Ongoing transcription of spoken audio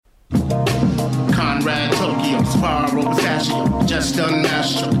Conrad, Tokyo, Sparrow, Pistachio, just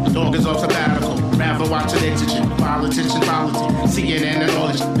unmastered. Dog is off sabbatical, rather watch an exigent. Politician, politics, CNN and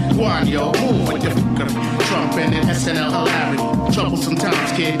origin. Guan, yo, move with the fuckery. Trump and an SNL hilarity. Troublesome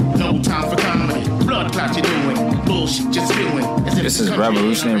times, kid, no time for comedy. Blood clot you doing, bullshit just spewing. This is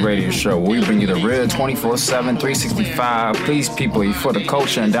Revolutionary Radio Show, where we bring you the real 24/7, 365. Please, people, you for the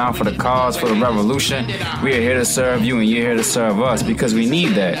culture and down for the cause, for the revolution. We are here to serve you and you're here to serve us because we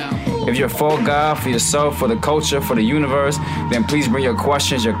need that. If you're for God, for yourself, for the culture, for the universe, then please bring your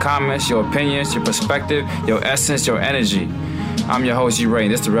questions, your comments, your opinions, your perspective, your essence, your energy. I'm your host, U-Ray,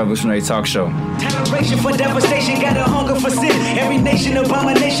 and this is the Revolutionary Talk Show. Toleration for devastation, got a hunger for sin. Every nation,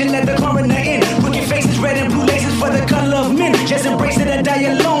 abomination, let the coroner in. Wicked faces, red and blue laces for the color of men. Just embrace it and die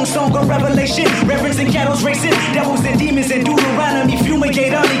alone, song of revelation. Reverence and cattle's racing, devils and demons and Deuteronomy.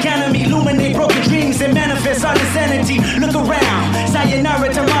 Fumigate all economy, illuminate broken dreams and manifest all insanity. Look around, sayonara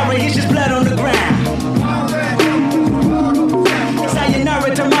tomorrow, it's just blood on the ground.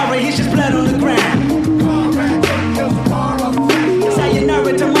 Sayonara tomorrow, it's just blood on the ground.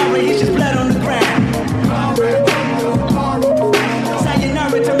 Sayonara tomorrow, it's just blood on the ground.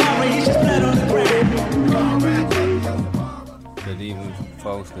 Sayonara tomorrow, it's just blood on the ground. Good evening,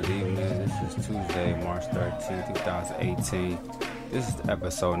 folks. Good evening. This is Tuesday, March 13, 2018. This is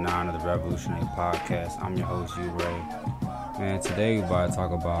episode 9 of the Revolutionary Podcast. I'm your host, U-Ray. Man, today we're about to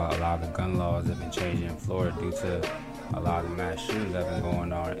talk about a lot of the gun laws that have been changing in Florida due to a lot of the mass shootings that have been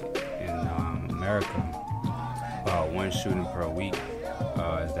going on in America. About one shooting per week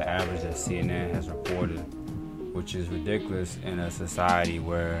is the average that CNN has reported, which is ridiculous in a society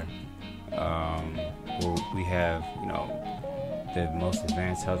where we have, the most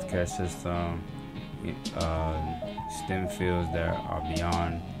advanced healthcare system, STEM fields that are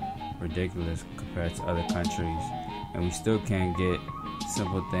beyond ridiculous compared to other countries, and we still can't get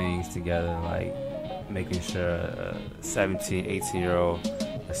simple things together like making sure a 17, 18-year-old,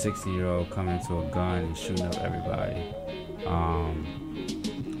 a 60-year-old coming into a gun and shooting up everybody.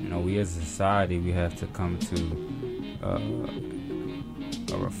 We as a society, we have to come to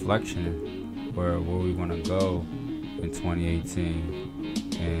a reflection where we want to go in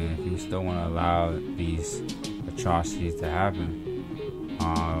 2018, and if we still want to allow these atrocities to happen,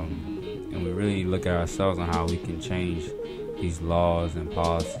 and we really look at ourselves on how we can change these laws and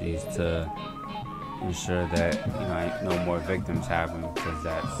policies to ensure that no more victims happen, because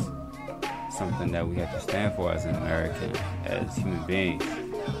that's something that we have to stand for as an American, as human beings.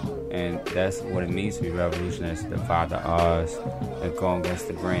 And that's what it means to be revolutionary, to defy the odds and go against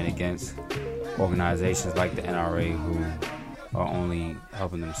the grain, against organizations like the NRA who are only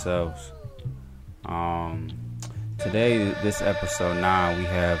helping themselves. Today, this episode 9, we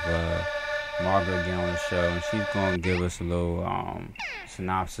have Margaret again on the show, and she's going to give us a little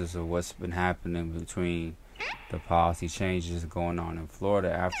synopsis of what's been happening between the policy changes going on in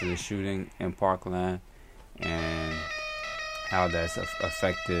Florida after the shooting in Parkland, and how that's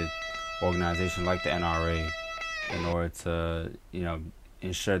affected organizations like the NRA in order to,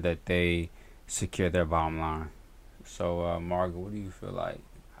 ensure that they secure their bottom line. So, Margaret, what do you feel like?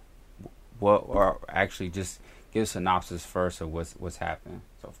 Or actually, just give a synopsis first of what's happened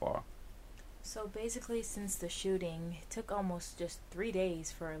so far. So basically, since the shooting, it took almost just 3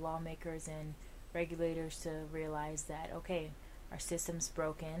 days for lawmakers and regulators to realize that, okay, our system's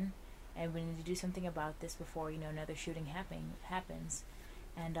broken, and we need to do something about this before, another shooting happens.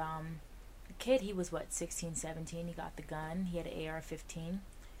 And the kid, he was, 16, 17, he got the gun, he had an AR-15,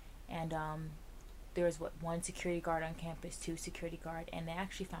 and there was, one security guard on campus, 2 security guard, and they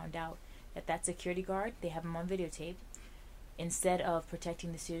actually found out that security guard, they have him on videotape, instead of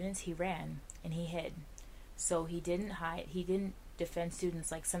protecting the students, he ran and he hid. So he didn't hide, he didn't defend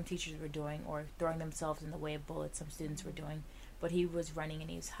students like some teachers were doing, or throwing themselves in the way of bullets some students were doing, but he was running and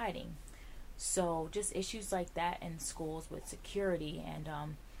he was hiding. So just issues like that in schools with security and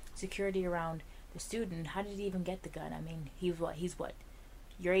security around the student. How did he even get the gun? I mean, he's what?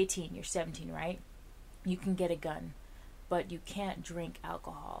 You're 18, you're 17, right? You can get a gun, but you can't drink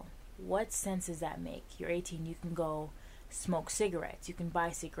alcohol. What sense does that make? You're 18, you can go smoke cigarettes, you can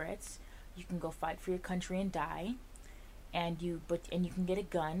buy cigarettes, you can go fight for your country and die, and you can get a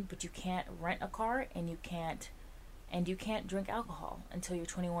gun, but you can't rent a car, and you can't drink alcohol until you're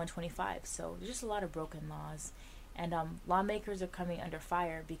 21, 25. So there's just a lot of broken laws, and lawmakers are coming under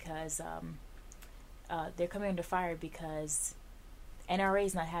fire because NRA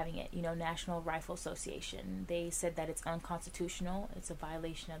is not having it. National Rifle Association, they said that it's unconstitutional. It's a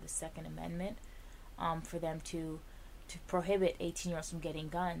violation of the Second Amendment for them to prohibit 18-year-olds from getting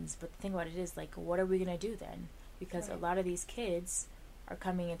guns. But the thing about it is, what are we going to do then? Because a lot of these kids are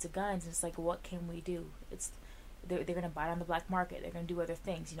coming into guns. And it's like, what can we do? It's they're gonna buy it on the black market. They're gonna do other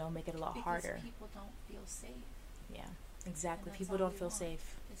things, make it a lot harder. People don't feel safe. Yeah, exactly. People don't feel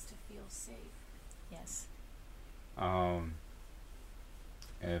safe. Is to feel safe. Yes. And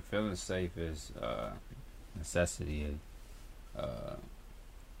feeling safe is necessity.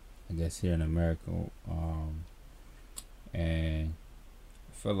 I guess here in America, and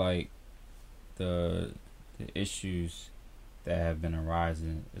I feel like the issues that have been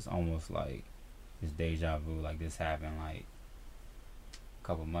arising is almost like it's deja vu. Like this happened like a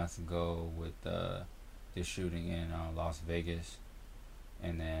couple months ago with the shooting in Las Vegas,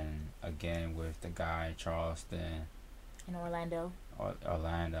 and then again with the guy in Charleston, in Orlando.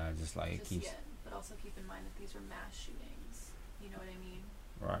 Orlando, just like keeps. Yeah, but also keep in mind that these are mass shootings. You know what I mean?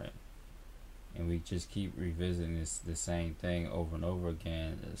 Right. And we just keep revisiting the same thing over and over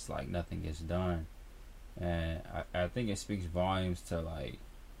again. It's like nothing gets done. And I think it speaks volumes to like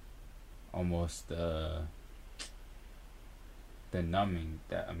almost the numbing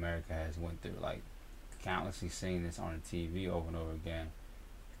that America has went through. Like countlessly seeing this on the TV over and over again.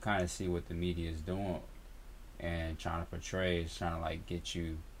 Kind of see what the media is doing and trying to portray, is trying to like get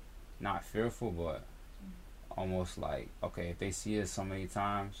you not fearful, but almost like, okay, if they see it so many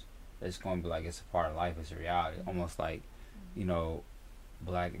times, it's going to be like it's a part of life, it's a reality. Almost like,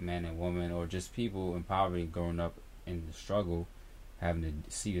 black men and women, or just people in poverty growing up in the struggle, having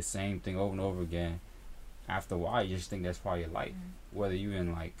to see the same thing over and over again. After a while, you just think that's part of your life. Whether you're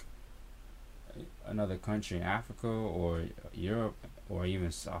in like another country in Africa or Europe or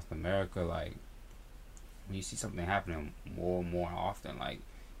even South America, like when you see something happening more and more often, like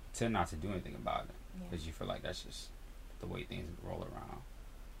tend not to do anything about it because you feel like that's just the way things roll around.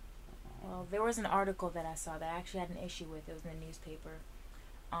 Well, there was an article that I saw that I actually had an issue with. It was in the newspaper.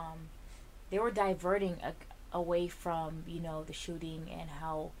 They were diverting away from, the shooting and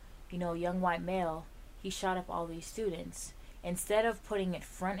how, young white male, he shot up all these students. Instead of putting it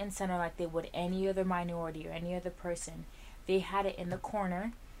front and center like they would any other minority or any other person, they had it in the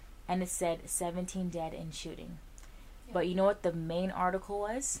corner and it said 17 dead in shooting. Yeah. But you know what the main article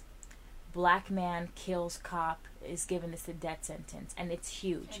was? Black man kills cop, is given this a death sentence, and it's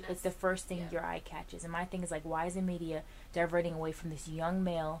huge. It's the first thing your eye catches. And my thing is like, why is the media diverting away from this young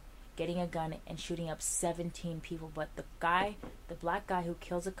male getting a gun and shooting up 17 people? But the black guy who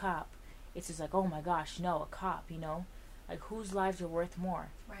kills a cop, it's just like, oh my gosh, no, a cop, like whose lives are worth more?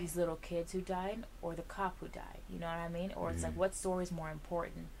 Right. These little kids who died or the cop who died? You know what I mean? Or it's like, what story is more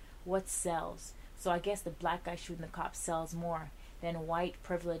important? What sells? So I guess the black guy shooting the cop sells more than a white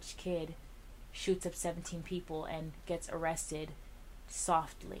privileged kid shoots up 17 people and gets arrested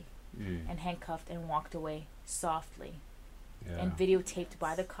softly and handcuffed and walked away softly and videotaped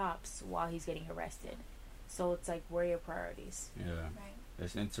by the cops while he's getting arrested. So it's like, where are your priorities? Yeah. Right.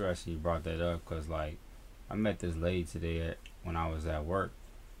 It's interesting you brought that up because like I met this lady today when I was at work,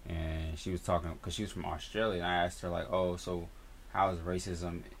 and she was talking because she was from Australia, and I asked her like, oh, so how is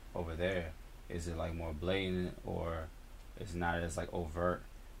racism over there? Is it like more blatant or it's not as like overt?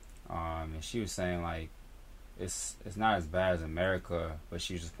 And she was saying like it's not as bad as America, but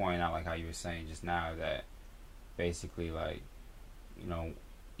she was just pointing out like how you were saying just now that basically like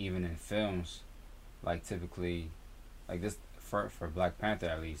even in films, like typically like this for Black Panther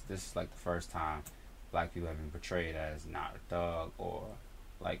at least, this is like the first time black people have been portrayed as not a thug or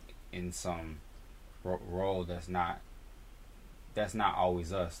like in some role that's not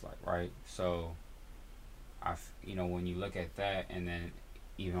always us, like, right? So when you look at that, and then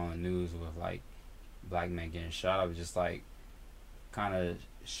even on the news with like black men getting shot up, it just like kind of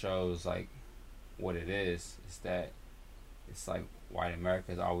shows like what it is that it's like white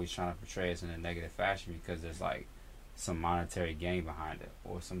America is always trying to portray us in a negative fashion because there's like some monetary gain behind it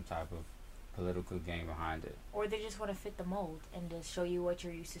or some type of political gain behind it, or they just want to fit the mold and just show you what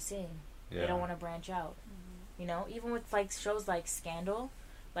you're used to seeing. They don't want to branch out. Even with like shows like Scandal,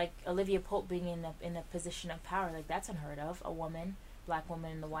 like Olivia Pope being in a position of power, like that's unheard of, a black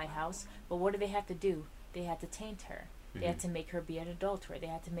woman in the White House. But what do they have to do? They had to taint her. They had to make her be an adulterer. They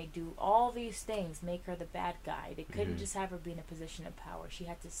had to do all these things, make her the bad guy. They couldn't just have her be in a position of power. She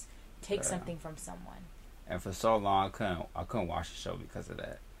had to take something from someone. And for so long, I couldn't watch the show because of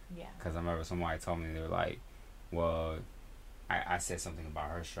that. Yeah. Because I remember somebody told me, they were like, well, I said something about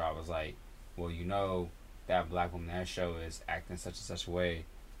her show. I was like, well, that black woman in that show is acting such and such a way.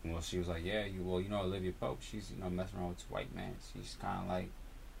 And well, she was like, yeah, Olivia Pope, she's, messing around with this white man. She's kind of like,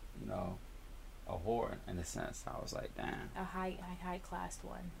 a whore in a sense. I was like, damn. A high class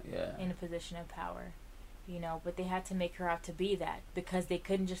one. Yeah. In a position of power. But they had to make her out to be that because they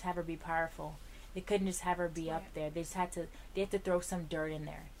couldn't just have her be powerful. They couldn't just have her be up there. They had to throw some dirt in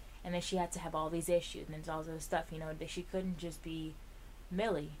there. And then she had to have all these issues and all this other stuff, you know, that she couldn't just be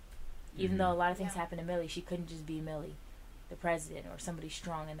Millie. Even though a lot of things happened to Millie, she couldn't just be Millie, the president, or somebody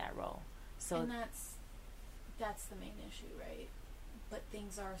strong in that role. So and that's the main issue, right? But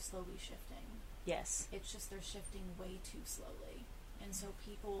things are slowly shifting. Yes. It's just they're shifting way too slowly. And so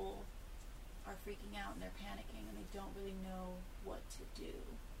people are freaking out and they're panicking and they don't really know what to do.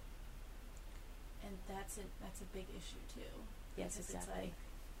 And that's a big issue too. Yes, because exactly. It's like,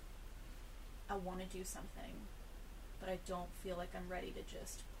 I want to do something, but I don't feel like I'm ready to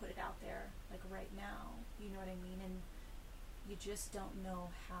just put it out there like right now. You know what I mean? And you just don't know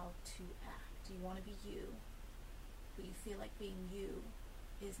how to act. You want to be you, but you feel like being you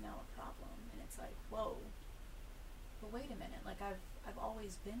is now a problem. And it's like, whoa, but wait a minute. Like I've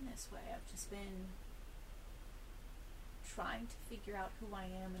always been this way. I've just been trying to figure out who I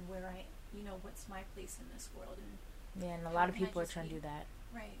am and where what's my place in this world. And yeah, and a lot of people are trying to do that.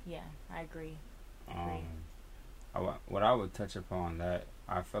 Right. Yeah, I agree. What I would touch upon that,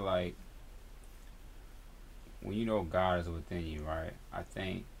 I feel like when you know God is within you, right? I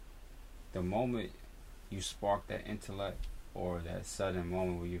think the moment you spark that intellect or that sudden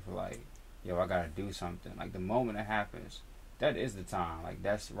moment where you feel like, yo, I gotta do something. Like the moment it happens, that is the time. Like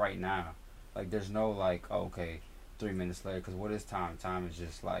that's right now. Like there's no like, oh, okay, 3 minutes later. Because what is time? Time is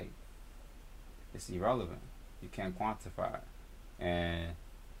just like, it's irrelevant. You can't quantify it. And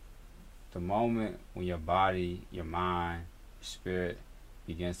the moment when your body, your mind, your spirit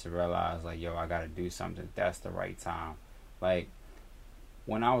begins to realize like, yo, I gotta do something, that's the right time. Like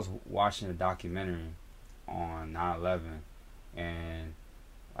when I was watching a documentary on 9/11 and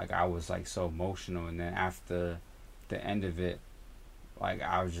like I was like so emotional, and then after the end of it, like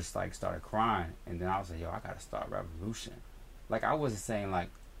I was just like started crying, and then I was like, yo, I gotta start a revolution. Like I wasn't saying like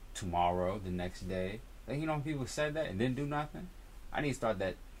tomorrow, the next day. Like, you know, people said that and didn't do nothing. I need to start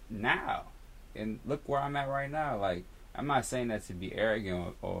that now, and look where I'm at right now. Like I'm not saying that to be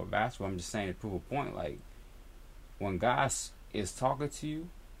arrogant or bashful. I'm just saying to prove a point. Like when God is talking to you,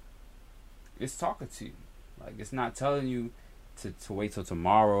 it's talking to you. Like it's not telling you to wait till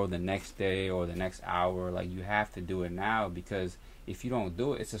tomorrow, the next day, or the next hour. Like you have to do it now, because if you don't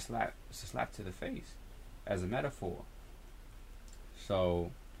do it, it's a slap to the face, as a metaphor.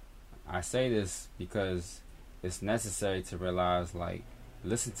 So I say this because it's necessary to realize, like,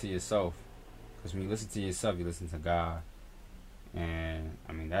 listen to yourself, because when you listen to yourself, you listen to God. And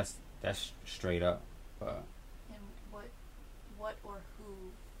I mean that's straight up. But and what or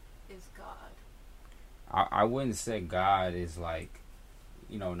who is God? I wouldn't say God is like,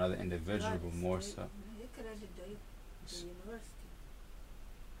 you know, another individual, but more so.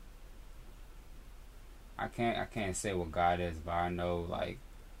 I can't say what God is, but I know like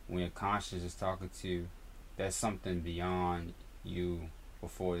when your conscience is talking to you, that's something beyond you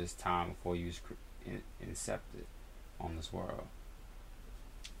before this time, before you was incepted on this world.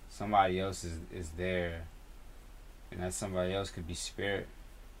 Somebody else is there, and that somebody else could be spirit.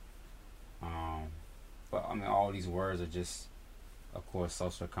 But I mean, all these words are just, of course,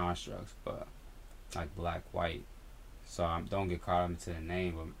 social constructs, but like black, white. So don't get caught up into the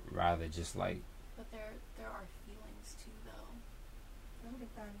name, but rather just like. But there are feelings too, though.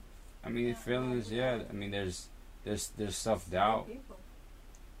 I mean, feelings, yeah. I mean, there's self-doubt.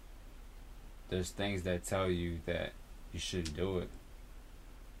 There's things that tell you that you shouldn't do it.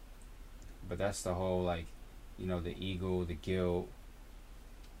 But that's the whole, like, you know, the ego, the guilt,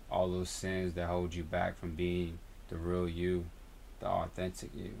 all those sins that hold you back from being the real you, the authentic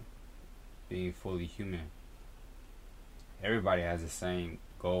you, being fully human. Everybody has the same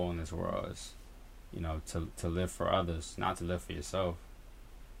goal in this world, is, you know, to live for others, not to live for yourself.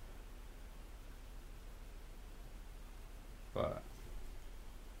 But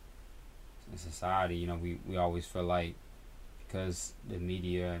in society, you know, we always feel like, because the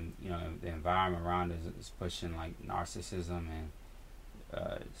media and, you know, the environment around us is pushing like narcissism and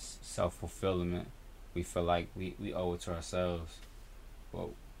self-fulfillment, we feel like we owe it to ourselves, but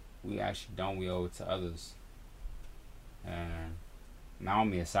we actually don't. We owe it to others. And not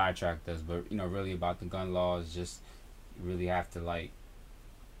only it sidetracked us, but, you know, really about the gun laws, just you really have to like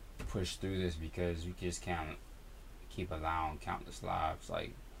push through this, because we just can't keep allowing countless lives.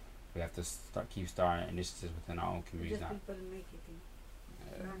 Like we have to keep starting initiatives within our own communities. Just people make it.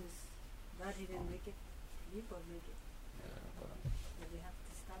 God didn't make it. People make it. So we have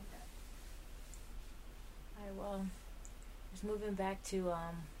to stop that. Alright, well, just moving back to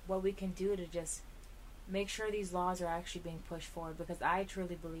what we can do to just make sure these laws are actually being pushed forward, because I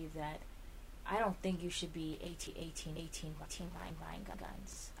truly believe that I don't think you should be 18 buying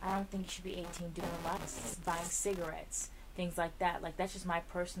guns. I don't think you should be 18 doing a lot of buying cigarettes, things like that. Like, that's just my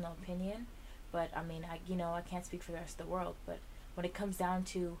personal opinion. But, I mean, I can't speak for the rest of the world. But when it comes down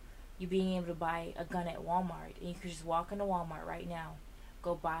to you being able to buy a gun at Walmart, and you could just walk into Walmart right now,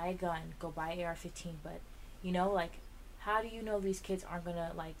 go buy a gun, go buy AR-15. But, like, how do you know these kids aren't going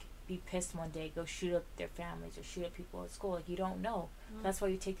to, like, be pissed one day, go shoot up their families or shoot up people at school? Like, you don't know. That's why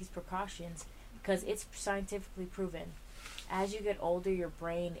you take these precautions, because it's scientifically proven. As you get older, your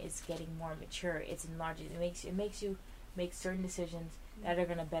brain is getting more mature. It's enlarging. It makes you make certain decisions that are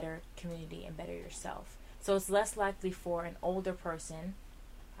going to better community and better yourself. So it's less likely for an older person,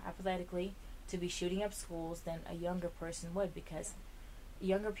 hypothetically, to be shooting up schools than a younger person would, because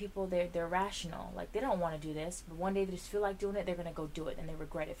younger people, they're rational. Like, they don't want to do this, but one day they just feel like doing it, they're going to go do it, and they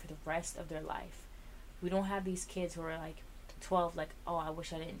regret it for the rest of their life. We don't have these kids who are like 12, like, oh, I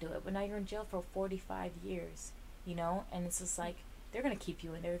wish I didn't do it, but now you're in jail for 45 years, and it's just like, they're going to keep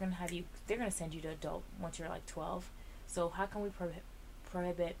you in, they're going to send you to adult once you're like 12. So how can we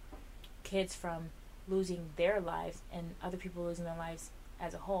prohibit kids from losing their lives and other people losing their lives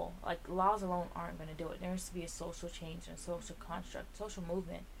as a whole? Like, laws alone aren't going to do it. There needs to be a social change and a social construct, social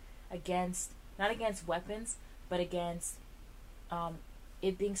movement not against weapons, but against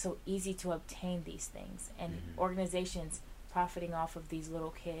it being so easy to obtain these things, and organizations profiting off of these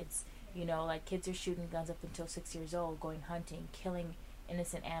little kids. Like, kids are shooting guns up until 6 years old, going hunting, killing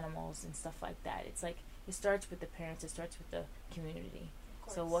innocent animals and stuff like that. It's like, it starts with the parents, it starts with the community.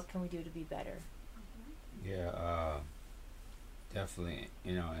 So what can we do to be better? Yeah, definitely.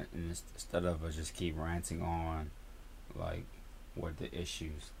 And instead of us just keep ranting on, like, what the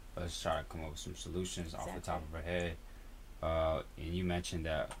issues, let's try to come up with some solutions off the top of our head. And you mentioned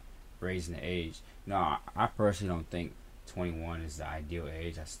that raising the age. No, I personally don't think 21 is the ideal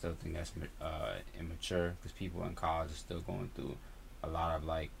age. I still think that's immature, because people in college are still going through a lot of,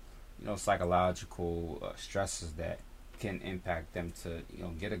 like, psychological stresses that can impact them to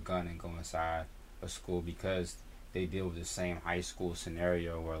get a gun and go inside a school, because they deal with the same high school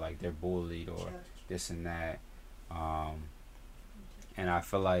scenario where, like, they're bullied or this and that. And I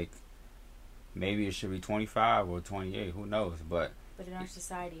feel like maybe it should be 25 or 28, who knows, but in our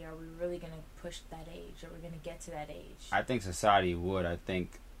society, are we really going to push that age? Are we going to get to that age? I think society would. I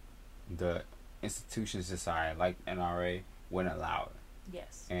think the institution society, like NRA, wouldn't allow it.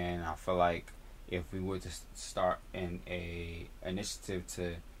 Yes. And I feel like if we were to start a initiative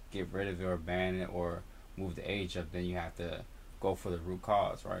to get rid of it or ban it or move the age up, then you have to go for the root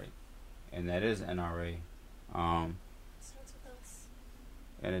cause, right? And that is NRA. It starts with us.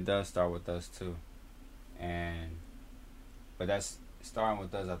 And it does start with us too. But that's starting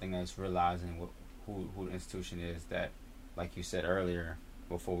with us. I think that's realizing who the institution is, that, like you said earlier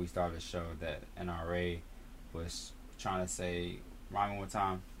before we started the show, that NRA was trying to say, rhyme one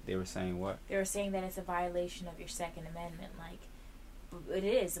time, they were saying what? They were saying that it's a violation of your Second Amendment. Like, it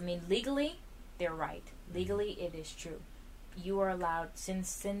is. I mean, legally, they're right. Legally, it is true. You are allowed,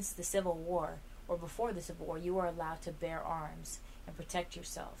 since the Civil War, or before the Civil War, you are allowed to bear arms and protect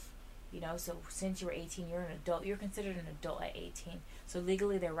yourself. So since you were 18, you're an adult. You're considered an adult at 18. So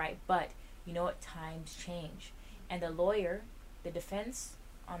legally, they're right. But you know what? Times change. And the lawyer, the defense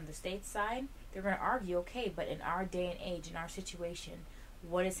on the state side, they're going to argue, okay, but in our day and age, in our situation,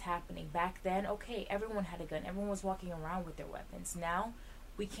 what is happening? Back then, okay, everyone had a gun. Everyone was walking around with their weapons. Now,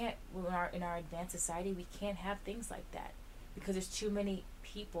 we can't, in our advanced society, we can't have things like that, because there's too many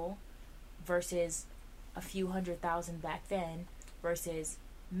people versus a few 100,000 back then versus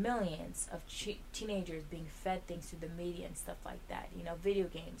millions of teenagers being fed things through the media and stuff like that. Video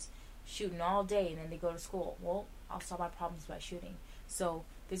games, shooting all day, and then they go to school. Well, I'll solve my problems by shooting. So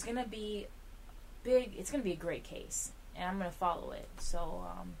there's going to be it's going to be a great case, and I'm going to follow it. So,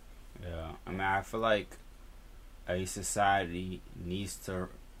 yeah, I mean, I feel like a society needs to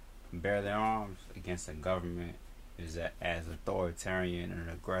bear their arms against a government is as authoritarian and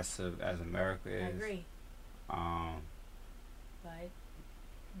aggressive as America is. I agree. But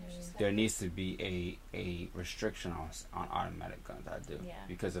there needs to be a restriction on automatic guns. I do. Yeah.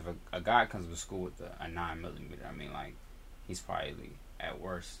 Because if a guy comes to school with a 9mm, I mean, like, he's probably at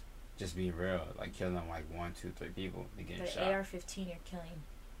worst, just being real, like, killing like 1, 2, 3 people to get shot. But AR-15, you're killing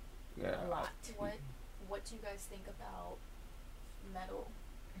a lot. What do you guys think about metal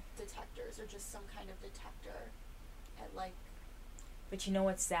detectors, or just some kind of detector at, like? But you know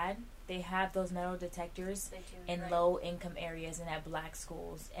what's sad? They have those metal detectors in low-income areas and at black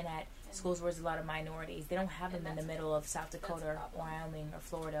schools and at schools where there's a lot of minorities. They don't have them in the middle of South Dakota or Wyoming or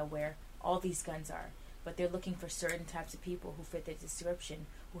Florida, where all these guns are. but they're looking for certain types of people who fit the description,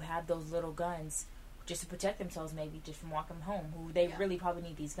 who have those little guns just to protect themselves, maybe just from walking home, who they really probably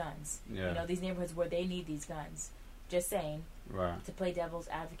need these guns. Yeah. You know, these neighborhoods where they need these guns. Just saying. Right. To play devil's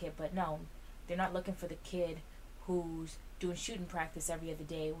advocate, but no, they're not looking for the kid who's doing shooting practice every other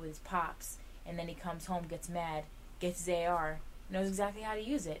day with his pops, and then he comes home, gets mad, gets his AR, knows exactly how to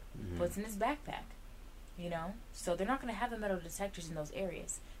use it, puts in his backpack. You know? So they're not going to have the metal detectors in those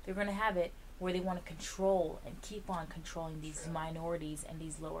areas. They're going to have it where they want to control and keep on controlling these minorities and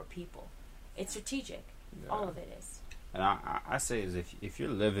these lower people. It's strategic. Yeah. All of it is. And I say is if you're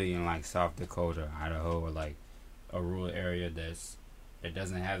living in like South Dakota, Idaho, or like a rural area that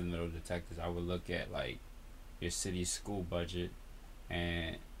doesn't have the metal detectors, I would look at like your city's school budget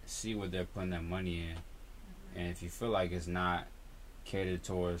and see what they're putting their money in. And if you feel like it's not catered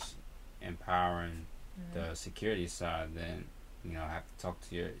towards empowering the security side, then you know, have to talk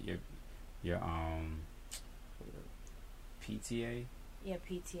to your PTA. Yeah,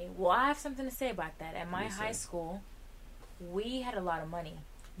 PTA. Well, I have something to say about that. At my high school, we had a lot of money.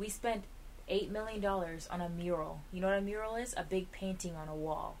 We spent $8 million on a mural. You know what a mural is? A big painting on a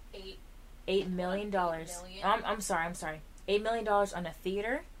wall. $8 million. I'm sorry. $8 million on a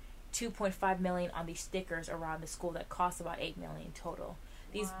theater. $2.5 million on these stickers around the school that cost about $8 million total.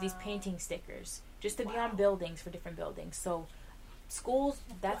 These painting stickers, just to be on buildings for different buildings. So schools,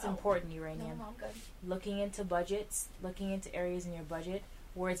 that's important, Uranium. No, I'm good. Looking into budgets, looking into areas in your budget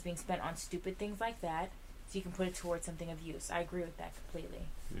where it's being spent on stupid things like that, so you can put it towards something of use. I agree with that completely.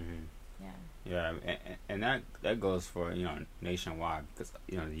 Yeah, and that goes for, you know, nationwide, because,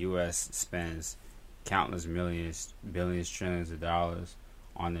 you know, the U.S. spends countless millions, billions, trillions of dollars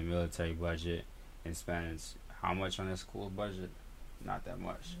on the military budget, and spends how much on the school budget? Not that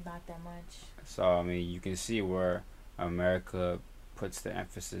much. Not that much. So, I mean, you can see where America puts the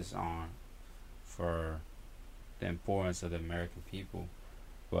emphasis on for the importance of the American people.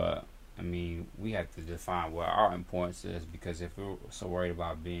 But, I mean, we have to define what our importance is, because if we're so worried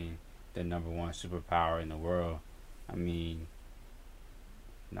about being the number one superpower in the world, I mean,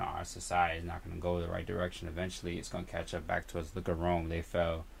 no, our society is not going to go the right direction. Eventually, it's going to catch up back to us. Look at Rome. They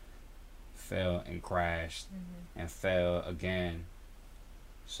fell and crashed and fell again.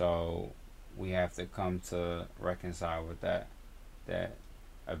 So we have to come to reconcile with that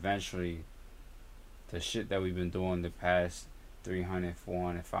eventually the shit that we've been doing the past 300,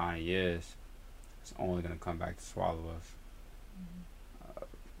 400, 500 years is only going to come back to swallow us.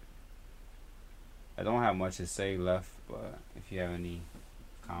 I don't have much to say left, but if you have any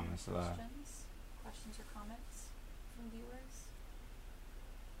comments left. Questions or comments from viewers?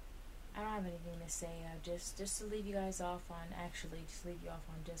 I don't have anything to say. Just to leave you guys off on,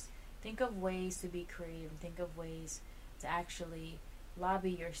 just think of ways to be creative. Think of ways to actually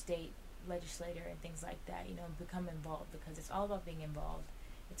lobby your state legislator and things like that. You know, become involved, because it's all about being involved.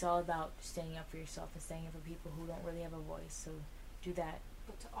 It's all about standing up for yourself and standing up for people who don't really have a voice. So do that.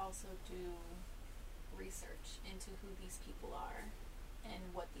 But to also do research into who these people are and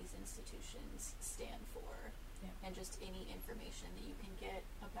what these institutions stand for, and just any information that you can get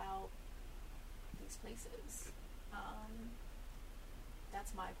about these places.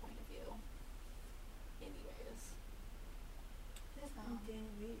 That's my point of view. Anyways. Then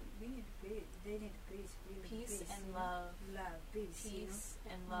we need peace. They need peace. Peace and love. Peace. Peace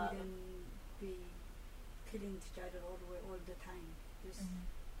and love. We don't be killing each other all the time. Just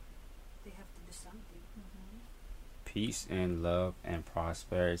they have to do something. Peace and love and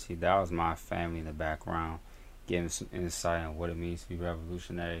prosperity. That was my family in the background, giving some insight on what it means to be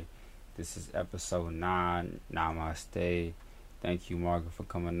revolutionary. This is episode 9. Namaste. Thank you, Margaret, for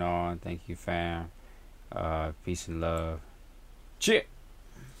coming on. Thank you, fam. Peace and love. Cheer.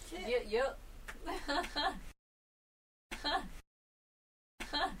 Yep.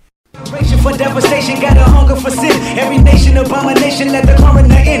 For devastation, got a hunger for sin. Every nation, abomination, let the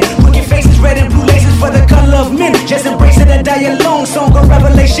coroner in. Wicked faces, red and blue laces for the color of men. Just embrace it and die alone. Song of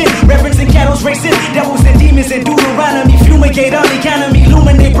revelation. Reverence and cattle's racing. Devils and demons and Deuteronomy. Fumigate on economy.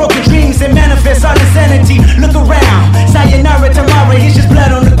 Illuminate broken